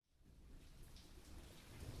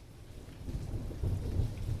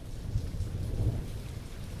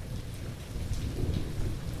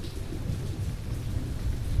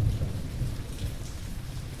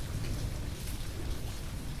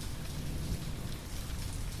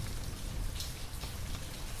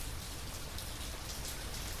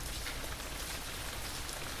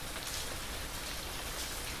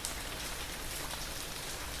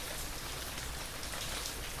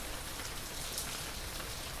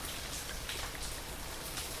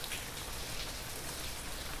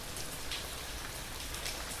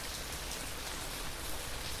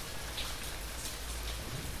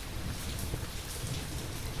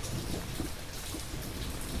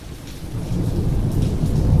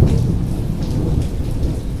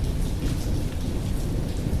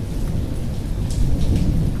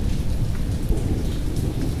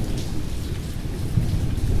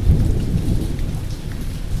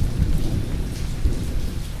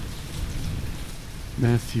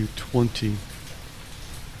Matthew 20,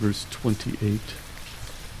 verse 28.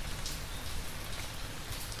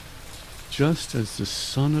 Just as the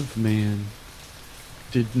Son of Man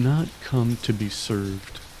did not come to be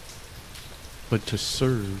served, but to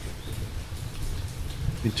serve,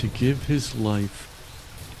 and to give his life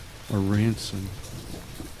a ransom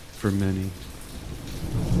for many.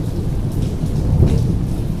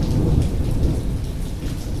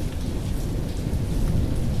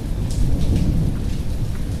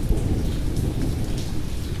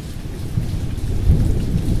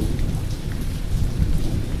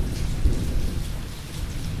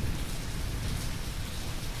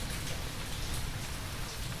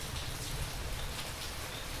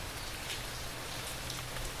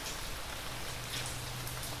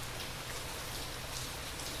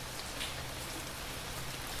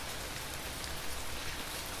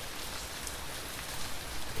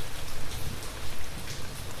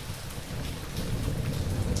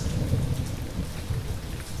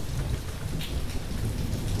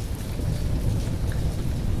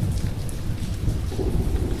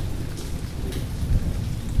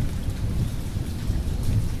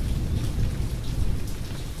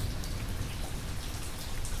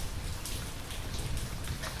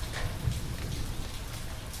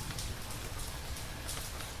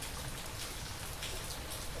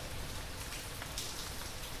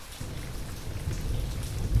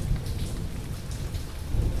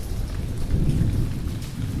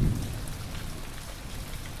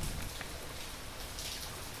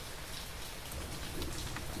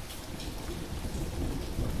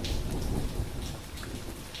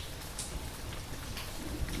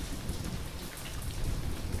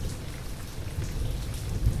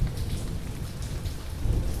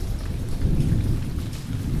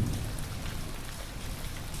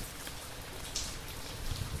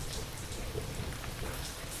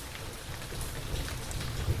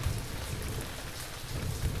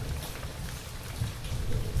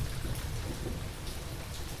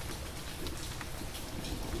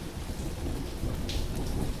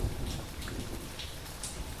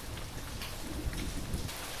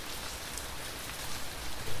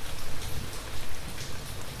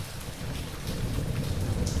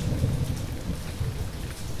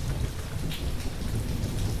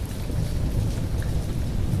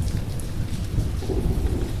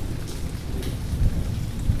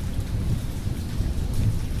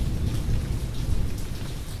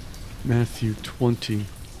 Matthew 20,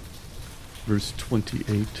 verse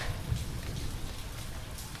 28.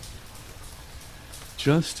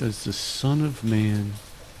 Just as the Son of Man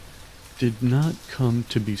did not come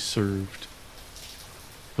to be served,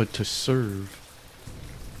 but to serve,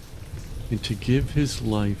 and to give his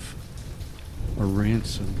life a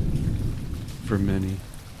ransom for many.